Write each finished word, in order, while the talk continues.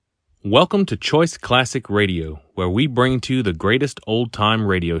Welcome to Choice Classic Radio, where we bring to you the greatest old-time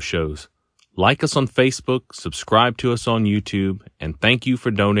radio shows. Like us on Facebook, subscribe to us on YouTube, and thank you for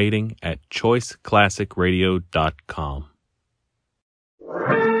donating at choiceclassicradio.com.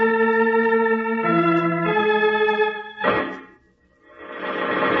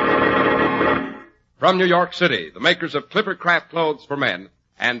 From New York City, the makers of Clipper Craft Clothes for Men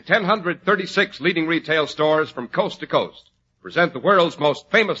and 1,036 leading retail stores from coast to coast present the world's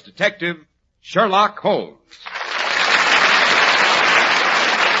most famous detective, Sherlock Holmes.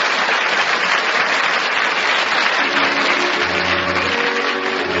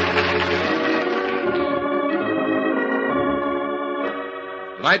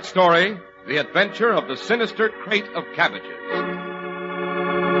 Tonight's story, The Adventure of the Sinister Crate of Cabbages.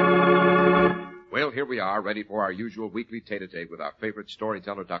 Well, here we are, ready for our usual weekly tete-a-tete with our favorite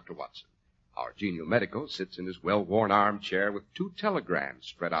storyteller, Dr. Watson. Our genial medico sits in his well-worn armchair with two telegrams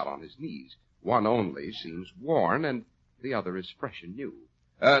spread out on his knees. One only seems worn, and the other is fresh and new.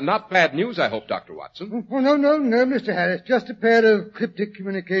 Not bad news, I hope, Dr. Watson. Oh, no, Mr. Harris. Just a pair of cryptic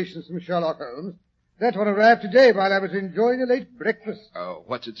communications from Sherlock Holmes. That one arrived today while I was enjoying a late breakfast.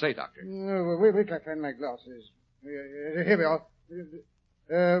 What's it say, Doctor? Wait till I find my glasses. Here we are.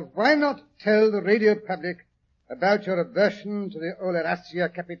 Why not tell the radio public about your aversion to the Oleracea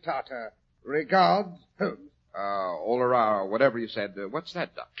capitata? Regards, Holmes. Whatever you said. What's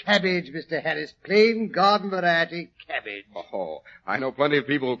that, Doctor? Cabbage, Mr. Harris. Plain garden variety cabbage. Oh, I know plenty of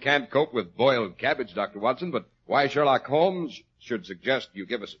people who can't cope with boiled cabbage, Dr. Watson, but why Sherlock Holmes should suggest you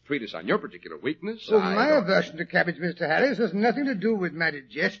give us a treatise on your particular weakness. My aversion to cabbage, Mr. Harris, has nothing to do with my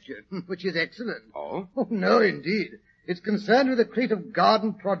digestion, which is excellent. Oh? Oh, no, indeed. It's concerned with a crate of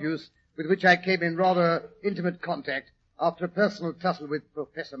garden produce with which I came in rather intimate contact after a personal tussle with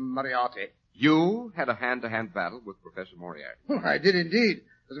Professor Moriarty. You had a hand-to-hand battle with Professor Moriarty? Oh, I did indeed.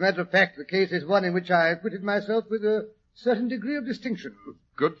 As a matter of fact, the case is one in which I acquitted myself with a certain degree of distinction.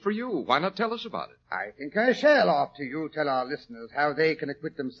 Good for you. Why not tell us about it? I think I shall, after you tell our listeners how they can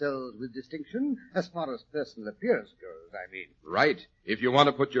acquit themselves with distinction, as far as personal appearance goes, I mean. Right. If you want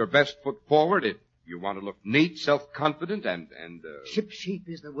to put your best foot forward, if you want to look neat, self-confident, and Ship-shape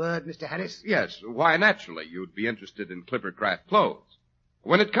is the word, Mr. Harris. Yes. Why, naturally, you'd be interested in Clipper Craft clothes.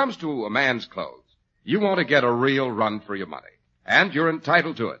 When it comes to a man's clothes, you want to get a real run for your money. And you're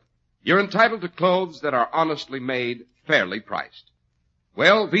entitled to it. You're entitled to clothes that are honestly made, fairly priced.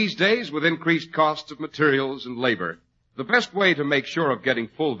 Well, these days, with increased costs of materials and labor, the best way to make sure of getting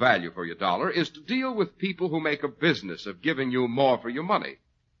full value for your dollar is to deal with people who make a business of giving you more for your money.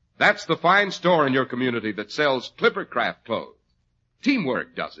 That's the fine store in your community that sells Clipper Craft clothes.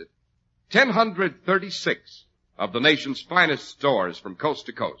 Teamwork does it. 1,036 of the nation's finest stores from coast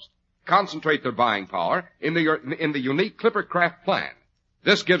to coast concentrate their buying power in the unique Clipper Craft plan.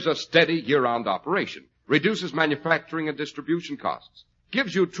 This gives a steady year-round operation, reduces manufacturing and distribution costs,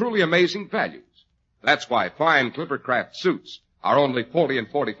 gives you truly amazing values. That's why fine Clipper Craft suits are only $40 and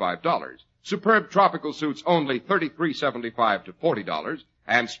 $45, superb tropical suits only $33.75 to $40,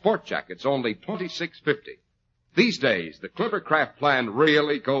 and sport jackets only $26.50. These days, the Clipper Craft plan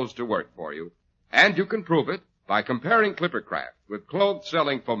really goes to work for you, and you can prove it by comparing Clipper Craft with clothes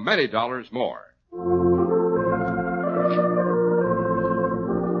selling for many dollars more.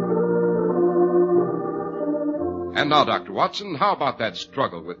 And now, Dr. Watson, how about that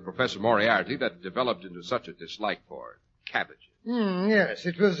struggle with Professor Moriarty that developed into such a dislike for cabbages? Yes,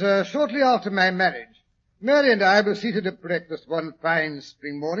 it was shortly after my marriage. Mary and I were seated at breakfast one fine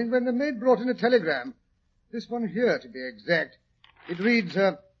spring morning when the maid brought in a telegram. This one here, to be exact. It reads,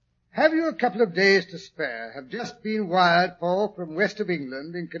 have you a couple of days to spare? Have just been wired for from west of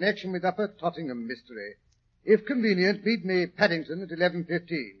England in connection with Upper Tottenham mystery. If convenient, meet me Paddington at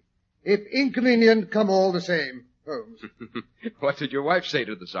 11:15. If inconvenient, come all the same. Holmes. What did your wife say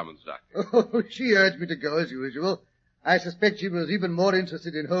to the summons, Doctor? Oh, she urged me to go as usual. I suspect she was even more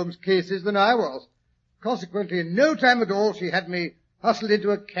interested in Holmes' cases than I was. Consequently, in no time at all, she had me hustled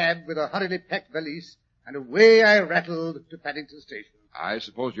into a cab with a hurriedly packed valise, and away I rattled to Paddington Station. I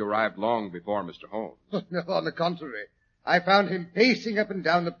suppose you arrived long before Mr. Holmes. No, on the contrary. I found him pacing up and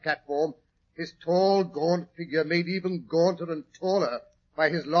down the platform, his tall, gaunt figure made even gaunter and taller by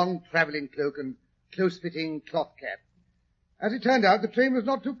his long travelling cloak and close-fitting cloth cap. As it turned out, the train was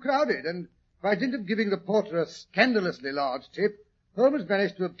not too crowded, and by dint of giving the porter a scandalously large tip, Holmes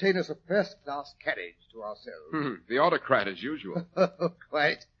managed to obtain us a first-class carriage to ourselves. The autocrat as usual. Oh,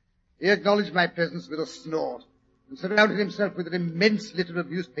 quite. He acknowledged my presence with a snort, and surrounded himself with an immense litter of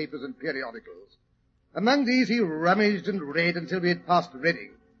newspapers and periodicals. Among these he rummaged and read until we had passed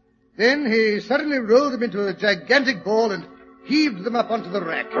Reading. Then he suddenly rolled them into a gigantic ball and heaved them up onto the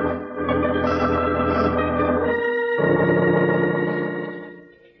rack.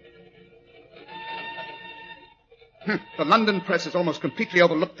 The London press has almost completely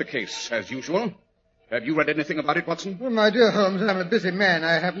overlooked the case, as usual. Have you read anything about it, Watson? Oh, my dear Holmes, I'm a busy man.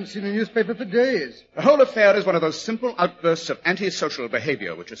 I haven't seen a newspaper for days. The whole affair is one of those simple outbursts of antisocial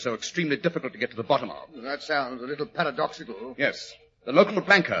behavior which is so extremely difficult to get to the bottom of. That sounds a little paradoxical. Yes. The local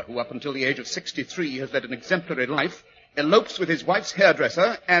banker, who up until the age of 63 has led an exemplary life, elopes with his wife's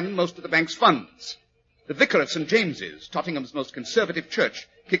hairdresser and most of the bank's funds. The vicar of St. James's, Tottingham's most conservative church,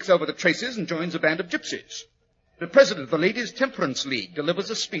 kicks over the traces and joins a band of gypsies. The president of the Ladies' Temperance League delivers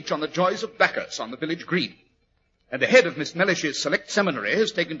a speech on the joys of Bacchus on the village green. And the head of Miss Mellish's select seminary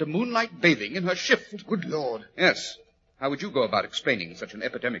has taken to moonlight bathing in her shift. Good Lord. Yes. How would you go about explaining such an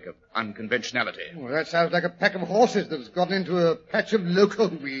epidemic of unconventionality? Well, that sounds like a pack of horses that has gotten into a patch of local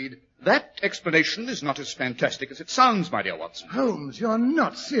weed. That explanation is not as fantastic as it sounds, my dear Watson. Holmes, you're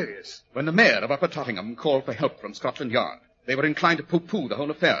not serious. When the mayor of Upper Tottingham called for help from Scotland Yard, they were inclined to pooh-pooh the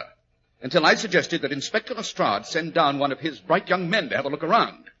whole affair, until I suggested that Inspector Lestrade send down one of his bright young men to have a look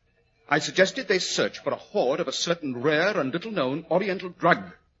around. I suggested they search for a hoard of a certain rare and little-known Oriental drug,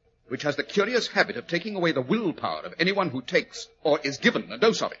 which has the curious habit of taking away the willpower of anyone who takes or is given a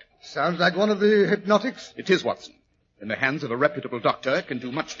dose of it. Sounds like one of the hypnotics. It is, Watson. In the hands of a reputable doctor, it can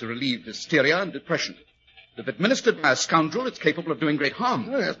do much to relieve hysteria and depression. If administered by a scoundrel, it's capable of doing great harm.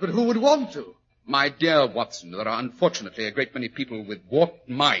 Oh, yes, but who would want to? My dear Watson, there are unfortunately a great many people with warped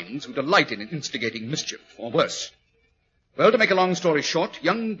minds who delight in instigating mischief, or worse. Well, to make a long story short,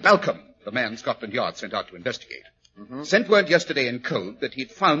 young Balcom, the man Scotland Yard sent out to investigate, sent word yesterday in code that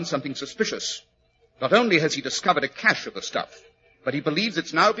he'd found something suspicious. Not only has he discovered a cache of the stuff, but he believes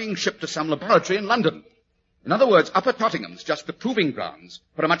it's now being shipped to some laboratory in London. In other words, Upper Tottingham's just the proving grounds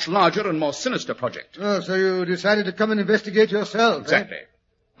for a much larger and more sinister project. Oh, so you decided to come and investigate yourself, Exactly. Eh?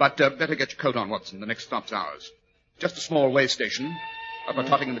 But better get your coat on, Watson. The next stop's ours. Just a small way station. Upper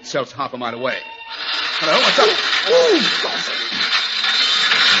Tottingham itself's half a mile away. Hello, what's up?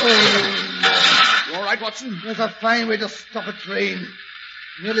 You all right, Watson? That's a fine way to stop a train.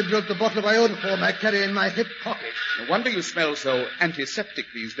 Nearly broke the bottle of iodoform I carry in my hip pocket. No wonder you smell so antiseptic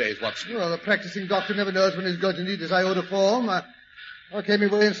these days, Watson. Well, the practicing doctor never knows when he's going to need his iodoform. I came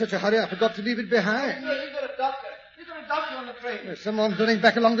away in such a hurry I forgot to leave it behind. He's got a doctor. He's got a doctor on the train. Someone's running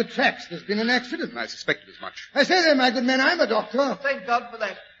back along the tracks. There's been an accident. I suspected as much. I say there, my good man, I'm a doctor. Thank God for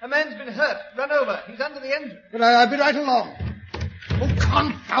that. A man's been hurt, run over. He's under the engine. But I'll be right along. Oh,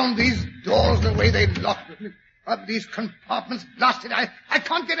 confound these doors, the way they lock me. These compartments blasted. I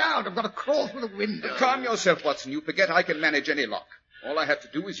can't get out. I've got to crawl through the window. Calm yourself, Watson. You forget I can manage any lock. All I have to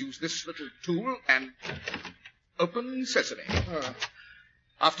do is use this little tool and open sesame.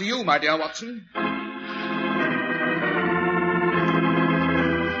 After you, my dear Watson.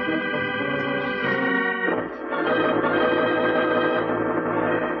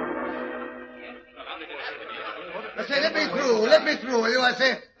 I say, let me through, will you? I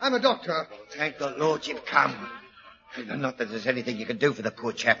say, I'm a doctor. Thank the Lord you've come. Not that there's anything you can do for the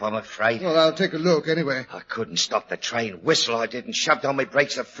poor chap, I'm afraid. Well, I'll take a look anyway. I couldn't stop the train. Whistle I didn't. Shoved on my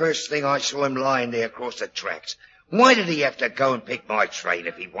brakes the first thing I saw him lying there across the tracks. Why did he have to go and pick my train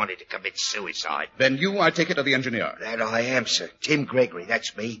if he wanted to commit suicide? Then you, I take it, are the engineer. That I am, sir. Tim Gregory,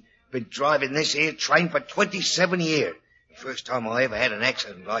 that's me. Been driving this here train for 27 years. The first time I ever had an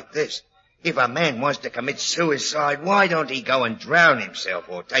accident like this. If a man wants to commit suicide, why don't he go and drown himself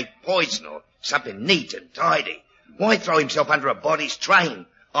or take poison or something neat and tidy? Why throw himself under a body's train?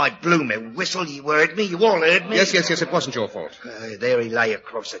 I blew my whistle, you heard me, you all heard me. Yes, it wasn't your fault. There he lay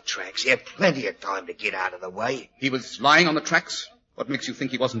across the tracks. He had plenty of time to get out of the way. He was lying on the tracks? What makes you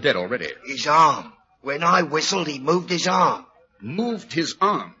think he wasn't dead already? His arm. When I whistled, he moved his arm. Moved his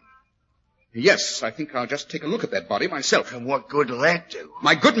arm? Yes, I think I'll just take a look at that body myself. And what good will that do?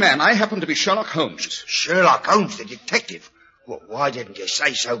 My good man, I happen to be Sherlock Holmes. Sherlock Holmes, the detective? Well, why didn't you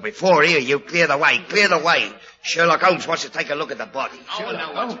say so before? Here, you clear the way, clear the way. Sherlock Holmes wants to take a look at the body.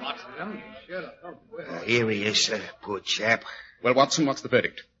 Here he is, sir, poor chap. Well, Watson, what's the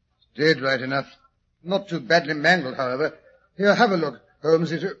verdict? Dead, right enough. Not too badly mangled, however. Here, have a look,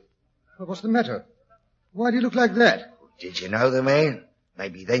 Holmes. What's the matter? Why do you look like that? Did you know the man?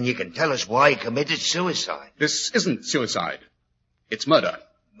 Maybe then you can tell us why he committed suicide. This isn't suicide. It's murder.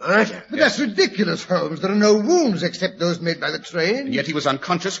 Murder? But that's ridiculous, Holmes. There are no wounds except those made by the train. And yet he was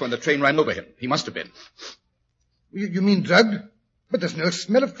unconscious when the train ran over him. He must have been. You mean drugged? But there's no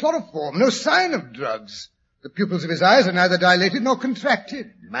smell of chloroform, no sign of drugs. The pupils of his eyes are neither dilated nor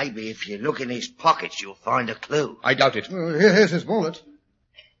contracted. Maybe if you look in his pockets, you'll find a clue. I doubt it. Well, here's his wallet.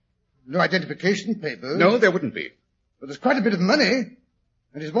 No identification papers. No, there wouldn't be. But there's quite a bit of money.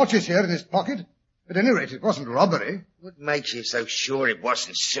 And his watch is here in his pocket. At any rate, it wasn't robbery. What makes you so sure it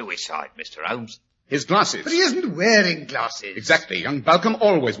wasn't suicide, Mr. Holmes? His glasses. But he isn't wearing glasses. Exactly. Young Balcom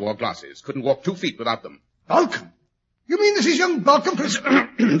always wore glasses. Couldn't walk 2 feet without them. Balcom? You mean this is young Balcom?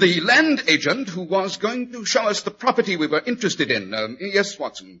 The land agent who was going to show us the property we were interested in. Yes,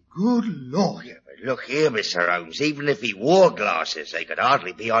 Watson. Good Lord. Yeah, but look here, Mr. Holmes. Even if he wore glasses, they could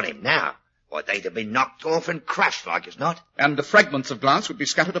hardly be on him now. Why, they'd have been knocked off and crushed like as not. And the fragments of glass would be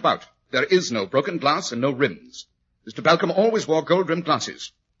scattered about. There is no broken glass and no rims. Mr. Balcom always wore gold-rimmed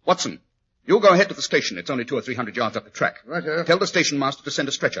glasses. Watson, you go ahead to the station. It's only 200 or 300 yards up the track. Righto. Tell the station master to send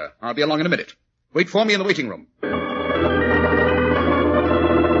a stretcher. I'll be along in a minute. Wait for me in the waiting room.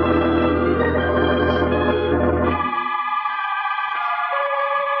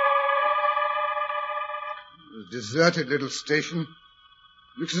 Deserted little station.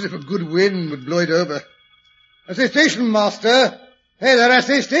 Looks as if a good wind would blow it over. I say, station master. Hey there, I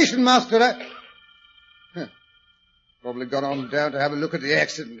say, station master. Huh. Probably gone on down to have a look at the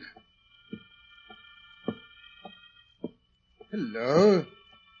accident. Hello.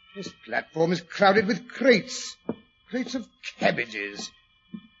 This platform is crowded with crates. Crates of cabbages.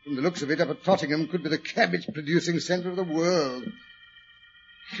 From the looks of it, up at Tottenham could be the cabbage-producing centre of the world.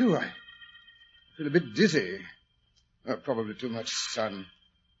 Phew, I feel a bit dizzy. Oh, probably too much sun.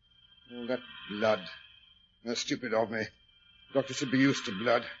 All that blood. How stupid of me. Doctor should be used to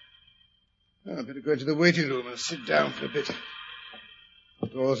blood. Oh, I'd better go into the waiting room and sit down for a bit.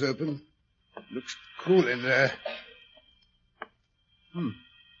 Door's open. Looks cool in there.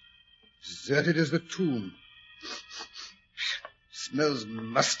 Deserted as the tomb. Smells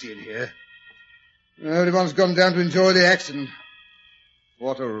musty in here. Everyone's gone down to enjoy the accident.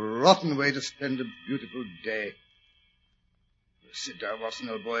 What a rotten way to spend a beautiful day. Sit down, Watson,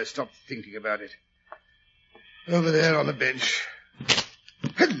 old boy. Stop thinking about it. Over there on the bench.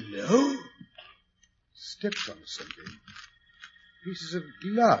 Hello? Stepped on something. Pieces of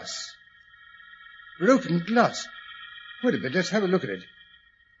glass. Broken glass. Wait a minute, let's have a look at it.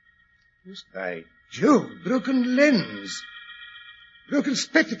 Yes, by Jove, broken lens. Broken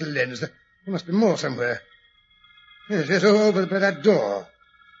spectacle lens. There must be more somewhere. Yes, over by that door.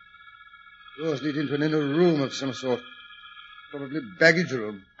 Doors lead into an inner room of some sort. Probably baggage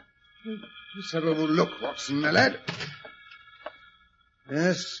room. Let's have a look, Watson, my lad.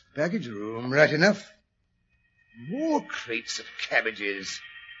 Yes, baggage room, right enough. More crates of cabbages.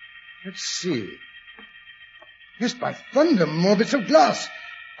 Let's see. Yes, by thunder, more bits of glass.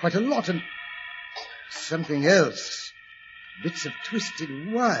 Quite a lot, and something else. Bits of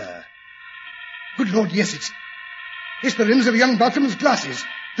twisted wire. Good Lord, yes, it's the rims of young Balcom's glasses.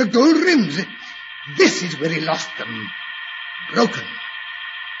 The gold rims. This is where he lost them.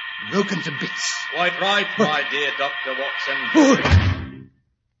 Broken to bits. Quite right, my dear Dr. Watson.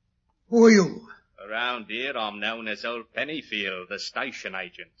 Who are you? Around here, I'm known as Old Pennyfield, the station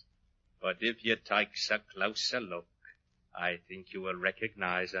agent. But if you take a closer look, I think you will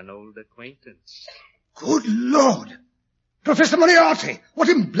recognize an old acquaintance. Good Lord! Professor Moriarty, what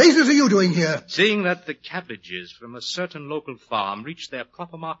in blazes are you doing here? Seeing that the cabbages from a certain local farm reach their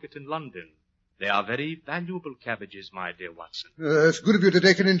proper market in London, they are very valuable cabbages, my dear Watson. It's good of you to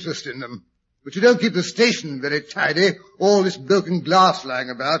take an interest in them. But you don't keep the station very tidy. All this broken glass lying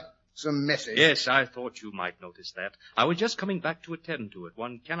about. So messy. Yes, I thought you might notice that. I was just coming back to attend to it.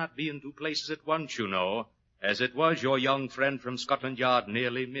 One cannot be in 2 places at once, you know. As it was, your young friend from Scotland Yard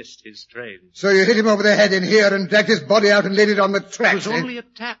nearly missed his train. So you hit him over the head in here and dragged his body out and laid it on the track. It was only a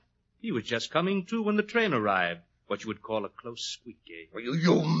tap. He was just coming to when the train arrived. What you would call a close squeaky. Oh,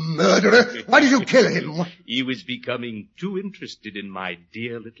 you murderer! Why did you kill him? He was becoming too interested in my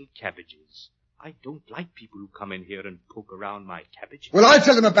dear little cabbages. I don't like people who come in here and poke around my cabbages. Well, I'll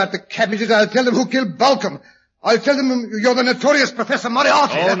tell them about the cabbages. I'll tell them who killed Balcom. I'll tell them you're the notorious Professor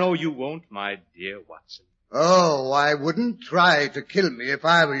Moriarty. Oh, no, you won't, my dear Watson. Oh, I wouldn't try to kill me if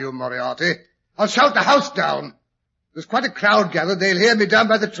I were you, Moriarty. I'll shout the house down. There's quite a crowd gathered. They'll hear me down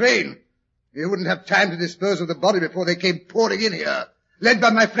by the train. You wouldn't have time to dispose of the body before they came pouring in here. Led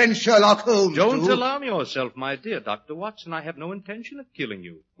by my friend Sherlock Holmes. Don't alarm yourself, my dear Dr. Watson. I have no intention of killing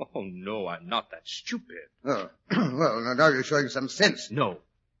you. Oh, no, I'm not that stupid. Oh, well, now you're showing some sense. No,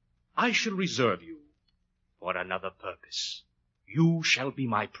 I shall reserve you for another purpose. You shall be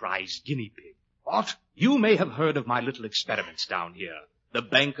my prize guinea pig. What? You may have heard of my little experiments down here. The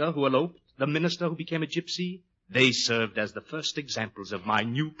banker who eloped, the minister who became a gypsy, they served as the first examples of my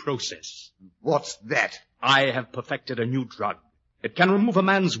new process. What's that? I have perfected a new drug. It can remove a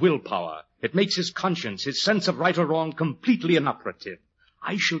man's willpower. It makes his conscience, his sense of right or wrong, completely inoperative.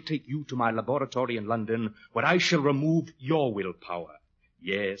 I shall take you to my laboratory in London, where I shall remove your willpower.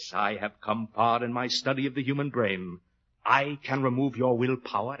 Yes, I have come far in my study of the human brain. I can remove your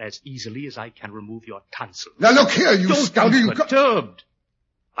willpower as easily as I can remove your tonsils. Now look here, you Don't scoundrel! be perturbed.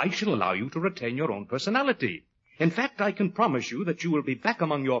 I shall allow you to retain your own personality. In fact, I can promise you that you will be back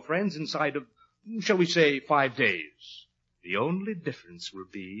among your friends inside of, shall we say, 5 days. The only difference will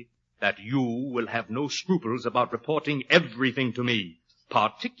be that you will have no scruples about reporting everything to me,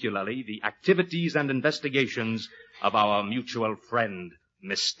 particularly the activities and investigations of our mutual friend,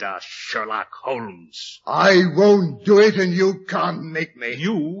 Mr. Sherlock Holmes. I won't do it, and you can't make me.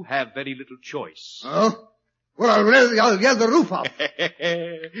 You have very little choice. Oh? Well, I'll yell the roof off.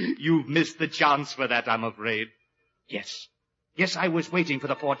 You've missed the chance for that, I'm afraid. Yes, I was waiting for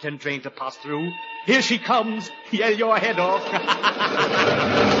the 4:10 train to pass through. Here she comes. Yell your head off.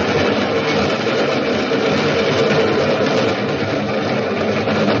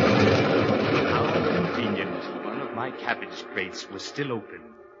 How convenient. One of my cabbage crates was still open.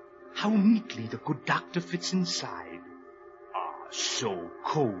 How neatly the good doctor fits inside. Ah, so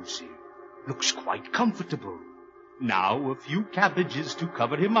cozy. Looks quite comfortable. Now a few cabbages to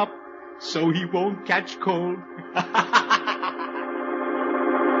cover him up, so he won't catch cold.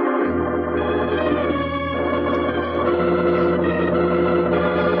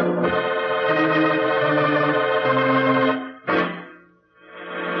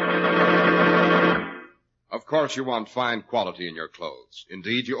 Of course you want fine quality in your clothes.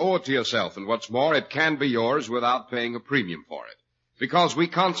 Indeed, you owe it to yourself, and what's more, it can be yours without paying a premium for it. Because we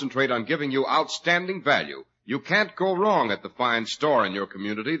concentrate on giving you outstanding value, you can't go wrong at the fine store in your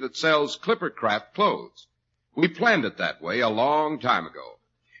community that sells Clippercraft clothes. We planned it that way a long time ago.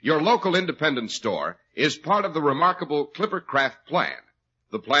 Your local independent store is part of the remarkable Clippercraft plan,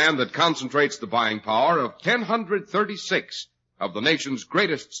 the plan that concentrates the buying power of 1,036 of the nation's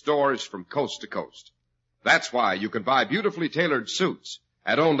greatest stores from coast to coast. That's why you can buy beautifully tailored suits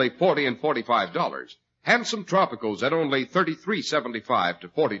at only $40 and $45, handsome tropicals at only $33.75 to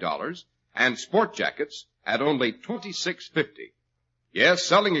 $40, and sport jackets at only $26.50. Yes,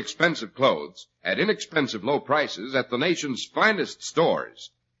 selling expensive clothes at inexpensive low prices at the nation's finest stores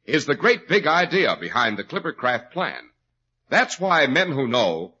is the great big idea behind the Clippercraft plan. That's why men who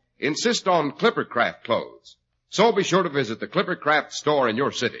know insist on Clippercraft clothes. So be sure to visit the Clippercraft store in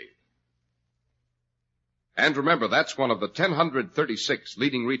your city. And remember, that's one of the 1,036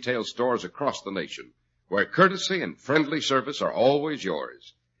 leading retail stores across the nation, where courtesy and friendly service are always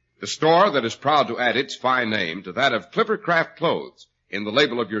yours. The store that is proud to add its fine name to that of Clippercraft clothes in the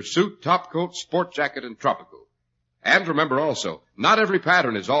label of your suit, topcoat, sport jacket, and tropical. And remember also, not every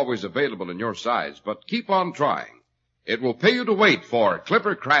pattern is always available in your size, but keep on trying. It will pay you to wait for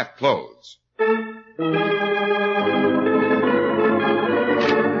Clippercraft clothes.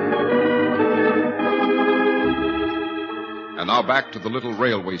 And now back to the little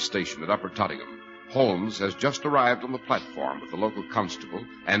railway station at Upper Tottingham. Holmes has just arrived on the platform with the local constable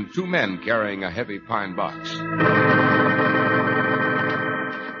and 2 men carrying a heavy pine box.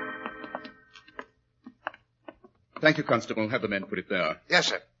 Thank you, Constable. Have the men put it there. Yes,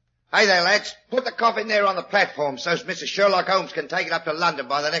 sir. Hey there, lads. Put the coffin there on the platform so Mr. Sherlock Holmes can take it up to London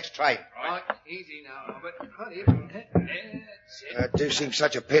by the next train. Right, easy now, Robert. It do seem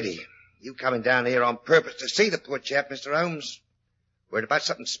such a pity. You coming down here on purpose to see the poor chap, Mr. Holmes. Worried about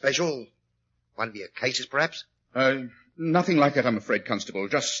something special? One of your cases, perhaps? Nothing like that, I'm afraid, Constable.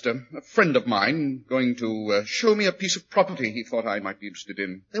 Just a friend of mine going to show me a piece of property he thought I might be interested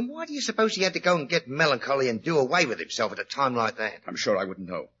in. Then why do you suppose he had to go and get melancholy and do away with himself at a time like that? I'm sure I wouldn't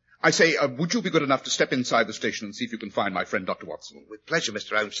know. I say, would you be good enough to step inside the station and see if you can find my friend Dr. Watson? With pleasure,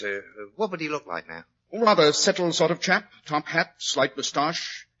 Mr. Holmes, sir. What would he look like now? Rather settled sort of chap. Top hat, slight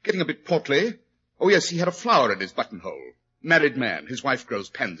moustache, getting a bit portly. Oh, yes, he had a flower in his buttonhole. Married man. His wife grows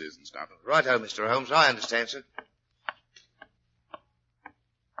pansies and stuff. Righto, Mr. Holmes. I understand, sir.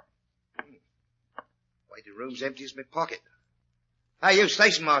 Waiting room's empty as my pocket. Hey, you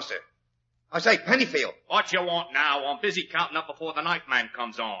station master. I say, Pennyfield. What you want now? I'm busy counting up before the night man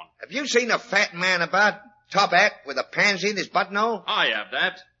comes on. Have you seen a fat man about? Top hat with a pansy in his buttonhole? I have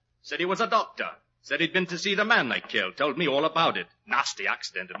that. Said he was a doctor. Said he'd been to see the man they killed. Told me all about it. Nasty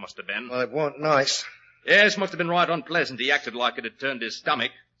accident it must have been. Well, it wasn't nice. Yes, must have been right unpleasant. He acted like it had turned his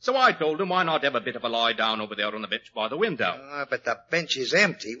stomach. So I told him why not have a bit of a lie down over there on the bench by the window. But the bench is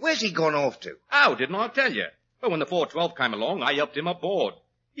empty. Where's he gone off to? How didn't I tell you? Well, when the 4:12 came along, I helped him aboard.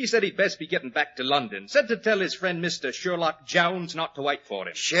 He said he'd best be getting back to London. Said to tell his friend Mr. Sherlock Jones not to wait for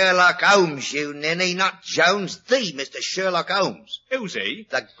him. Sherlock Holmes, you ninny, not Jones. The Mr. Sherlock Holmes. Who's he?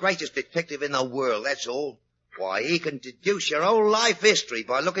 The greatest detective in the world, that's all. Why, he can deduce your whole life history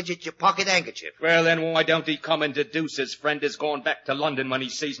by looking at your pocket handkerchief. Well, then why don't he come and deduce his friend is going back to London when he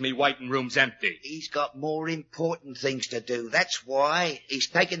sees me waiting room's empty? He's got more important things to do. That's why. He's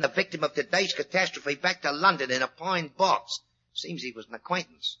taken the victim of today's catastrophe back to London in a pine box. Seems he was an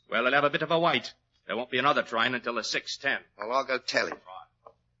acquaintance. Well, he'll have a bit of a wait. There won't be another train until the 6:10. Well, I'll go tell him.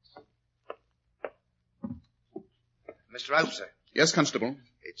 Mr. Holmes, sir. Yes, Constable.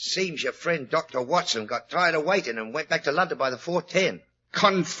 It seems your friend Dr. Watson got tired of waiting and went back to London by the 4:10.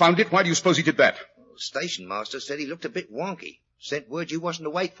 Confound it, why do you suppose he did that? The station master said he looked a bit wonky. Sent word you wasn't to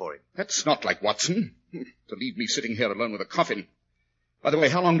wait for him. That's not like Watson. To leave me sitting here alone with a coffin. By the way,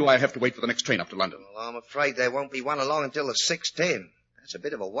 how long do I have to wait for the next train up to London? Well, I'm afraid there won't be one along until the 6:10. That's a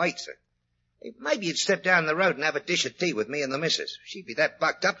bit of a wait, sir. Maybe you'd step down the road and have a dish of tea with me and the missus. She'd be that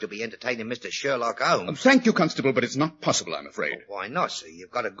bucked up to be entertaining Mr. Sherlock Holmes. Thank you, Constable, but it's not possible, I'm afraid. Well, why not, sir?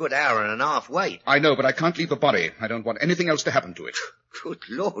 You've got a good hour and a half wait. I know, but I can't leave the body. I don't want anything else to happen to it. Good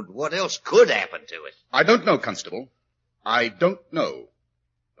Lord, what else could happen to it? I don't know, Constable. I don't know.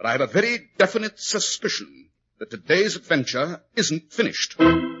 But I have a very definite suspicion that today's adventure isn't finished.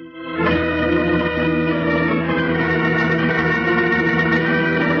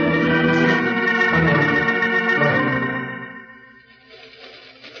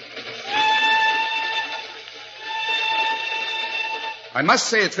 I must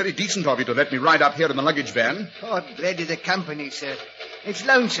say it's very decent of you to let me ride up here in the luggage van. God glad of the company, sir. It's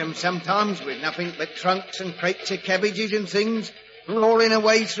lonesome sometimes with nothing but trunks and crates of cabbages and things, rolling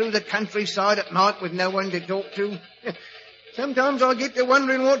away through the countryside at night with no one to talk to. Sometimes I get to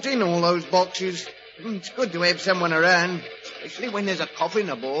wondering what's in all those boxes. It's good to have someone around, especially when there's a coffin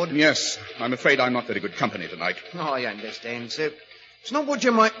aboard. Yes, I'm afraid I'm not very good company tonight. I understand, sir. It's not what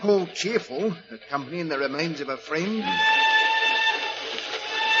you might call cheerful, accompanying the remains of a friend.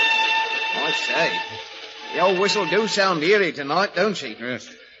 I say, the old whistle do sound eerie tonight, don't she? Yes.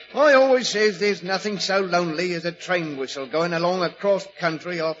 I always says there's nothing so lonely as a train whistle going along across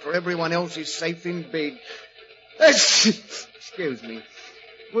country after everyone else is safe in bed. Excuse me.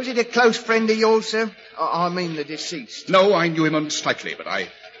 Was it a close friend of yours, sir? I mean the deceased. No, I knew him only slightly, but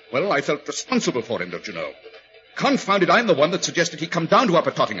I felt responsible for him, don't you know? Confound it, I'm the one that suggested he come down to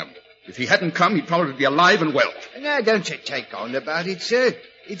Upper Tottingham. If he hadn't come, he'd probably be alive and well. Now, don't you take on about it, sir.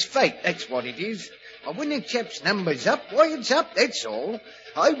 It's fate, that's what it is. When a chap's number's up, why, it's up, that's all.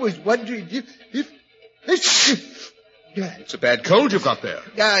 I was wondering if... It's a bad cold you've got there.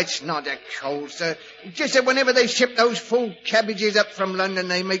 No, it's not a cold, sir. It's just that whenever they ship those full cabbages up from London,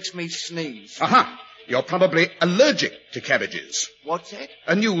 they makes me sneeze. Aha! You're probably allergic to cabbages. What's that?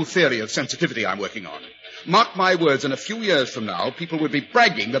 A new theory of sensitivity I'm working on. Mark my words, in a few years from now, people will be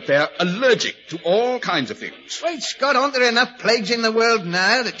bragging that they're allergic to all kinds of things. Great Scott, aren't there enough plagues in the world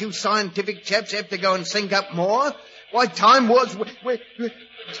now that you scientific chaps have to go and think up more? Why, time was...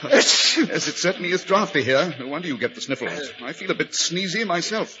 Yes, it certainly is draughty here. No wonder you get the sniffles. I feel a bit sneezy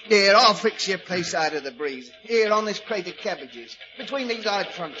myself. Here, I'll fix your place out of the breeze. Here, on this crate of cabbages. Between these eye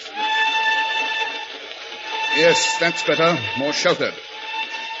trunks. Yes, that's better. More sheltered.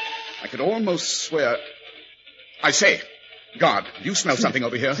 I could almost swear... I say, guard, do you smell something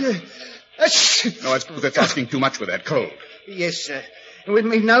over here? No, I suppose that's asking too much with that cold. Yes, sir. With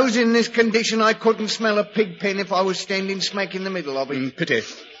me nose in this condition, I couldn't smell a pig pen if I was standing smack in the middle of it. Pity.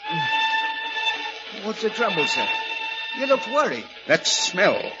 What's the trouble, sir? You look worried. That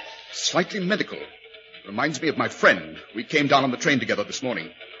smell, slightly medical. Reminds me of my friend. We came down on the train together this morning.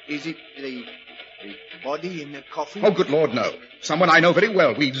 Is it the body in the coffin? Oh, good Lord, no. Someone I know very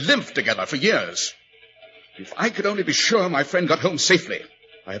well. We lived together for years. If I could only be sure my friend got home safely.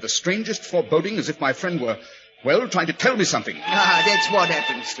 I have the strangest foreboding, as if my friend were, well, trying to tell me something. That's what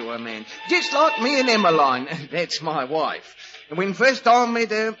happens to a man. Just like me and Emmeline. That's my wife. And when first I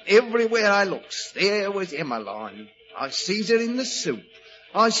met her, everywhere I looks, there was Emmeline. I sees her in the soup.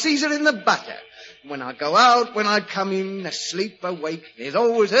 I sees her in the butter. When I go out, when I come in, asleep, awake, there's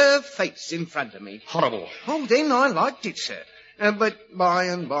always her face in front of me. Horrible. Oh, then I liked it, sir. But by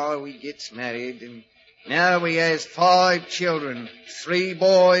and by we gets married, and now we has 5 children, 3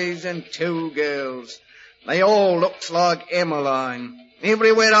 boys and 2 girls. They all looks like Emmeline.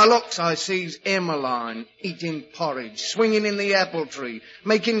 Everywhere I looks, I sees Emmeline eating porridge, swinging in the apple tree,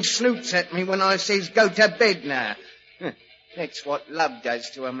 making snoots at me when I says, go to bed now. That's what love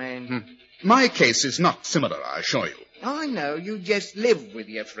does to a man. My case is not similar, I assure you. I know, you just live with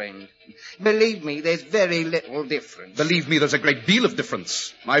your friend. Believe me, there's very little difference. Believe me, there's a great deal of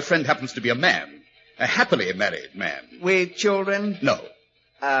difference. My friend happens to be a man. A happily married man. With children? No.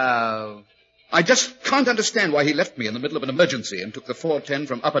 Oh. I just can't understand why he left me in the middle of an emergency and took the 4:10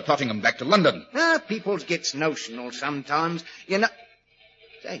 from Upper Tottenham back to London. People gets notional sometimes. You know...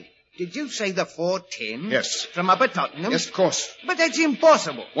 Say, did you say the 4:10? Yes. From Upper Tottenham? Yes, of course. But that's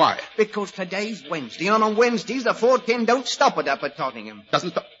impossible. Why? Because today's Wednesday, and on Wednesdays the 4:10 don't stop at Upper Tottenham.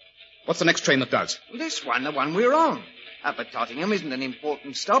 Doesn't stop. What's the next train that does? This one, the one we're on. Upper Tottenham isn't an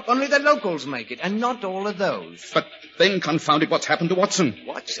important stop. Only the locals make it, and not all of those. But then, confound it, what's happened to Watson?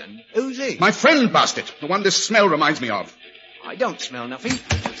 Watson? Who's he? My friend, bastard. The one this smell reminds me of. I don't smell nothing.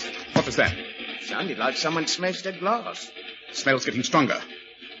 What was that? Sounded like someone smashed a glass. The smell's getting stronger.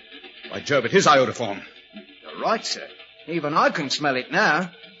 By Jove, it is iodoform. You're right, sir. Even I can smell it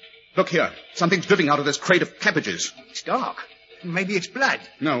now. Look here. Something's dripping out of this crate of cabbages. It's dark. Maybe it's blood.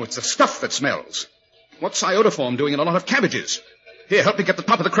 No, it's the stuff that smells. What's iodoform doing in a lot of cabbages? Here, help me get the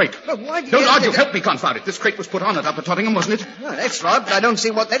top of the crate. But why do you... Don't argue. Help me, confound it. This crate was put on at Upper Tottenham, wasn't it? Oh, that's right, but I don't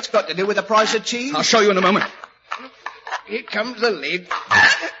see what that's got to do with the price of cheese. I'll show you in a moment. Here comes the lid.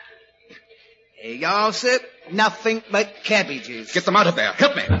 Here you are, sir. Nothing but cabbages. Get them out of there.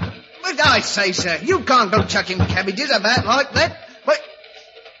 Help me. But I say, sir, you can't go chucking cabbages about like that. But...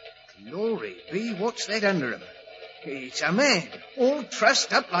 Glory be, what's that under him? It's a man, all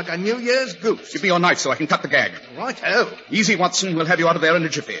trussed up like a New Year's goose. Give me your knife so I can cut the gag. Right-o. Easy, Watson. We'll have you out of there in a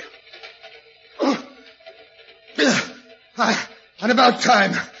jiffy. And about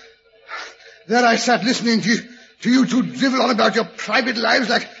time. There I sat listening to you two drivel on about your private lives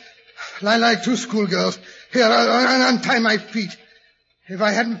like two schoolgirls. Here, untie my feet. If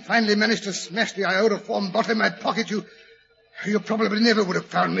I hadn't finally managed to smash the iodoform bottle in my pocket, you probably never would have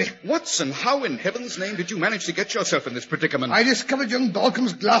found me. Watson, how in heaven's name did you manage to get yourself in this predicament? I discovered young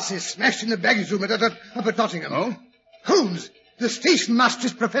Balcom's glasses smashed in the baggage room at Upper Tottenham. Oh? Holmes, the station master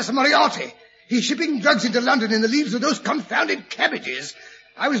is Professor Moriarty. He's shipping drugs into London in the leaves of those confounded cabbages.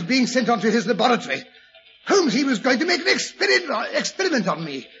 I was being sent on to his laboratory. Holmes, he was going to make an experiment on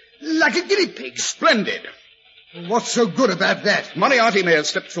me, like a guinea pig. Splendid. What's so good about that? Moriarty may have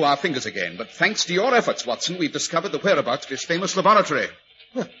slipped through our fingers again, but thanks to your efforts, Watson, we've discovered the whereabouts of his famous laboratory.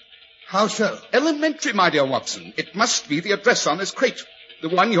 How so? Elementary, my dear Watson. It must be the address on this crate. The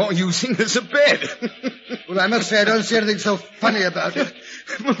one you're using as a bed. Well, I must say I don't see anything so funny about it.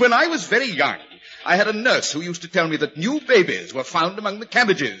 When I was very young, I had a nurse who used to tell me that new babies were found among the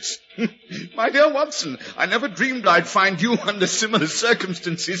cabbages. My dear Watson, I never dreamed I'd find you under similar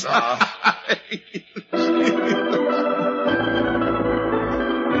circumstances.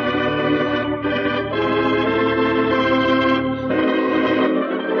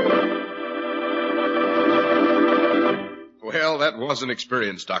 Well, that was an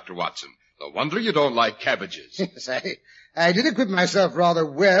experience, Dr. Watson. No wonder you don't like cabbages. Yes, I did acquit myself rather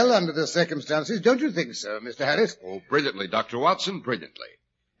well under the circumstances, don't you think so, Mr. Harris? Oh, brilliantly, Dr. Watson, brilliantly.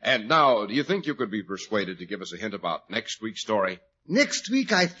 And now, do you think you could be persuaded to give us a hint about next week's story? Next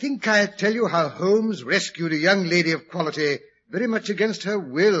week, I think I'll tell you how Holmes rescued a young lady of quality, very much against her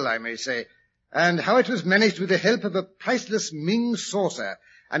will, I may say, and how it was managed with the help of a priceless Ming saucer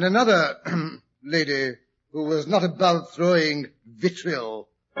and another lady who was not above throwing vitriol.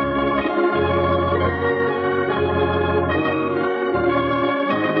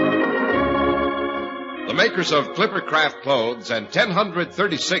 The makers of Clippercraft clothes and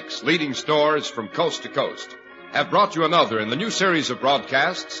 1,036 leading stores from coast to coast have brought you another in the new series of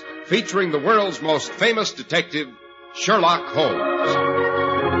broadcasts featuring the world's most famous detective, Sherlock Holmes.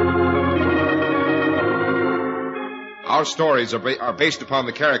 Our stories are based upon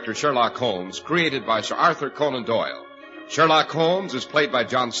the character Sherlock Holmes, created by Sir Arthur Conan Doyle. Sherlock Holmes is played by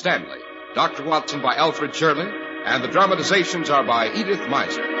John Stanley, Dr. Watson by Alfred Shirley, and the dramatizations are by Edith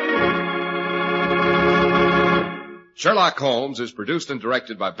Miser. Sherlock Holmes is produced and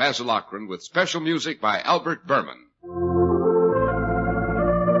directed by Basil Lochran with special music by Albert Berman.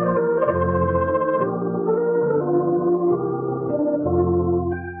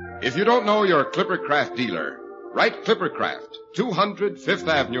 If you don't know your Clippercraft dealer, write Clippercraft, 200 Fifth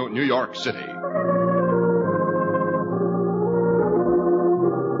Avenue, New York City.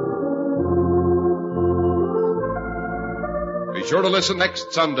 Be sure to listen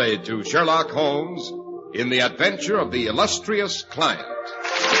next Sunday to Sherlock Holmes in the adventure of the illustrious client.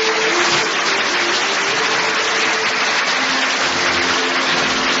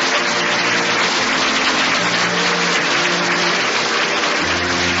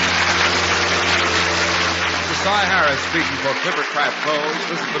 Cy Harris speaking for Clippercraft Clothes.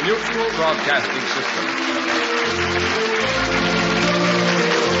 This is the Mutual Broadcasting System.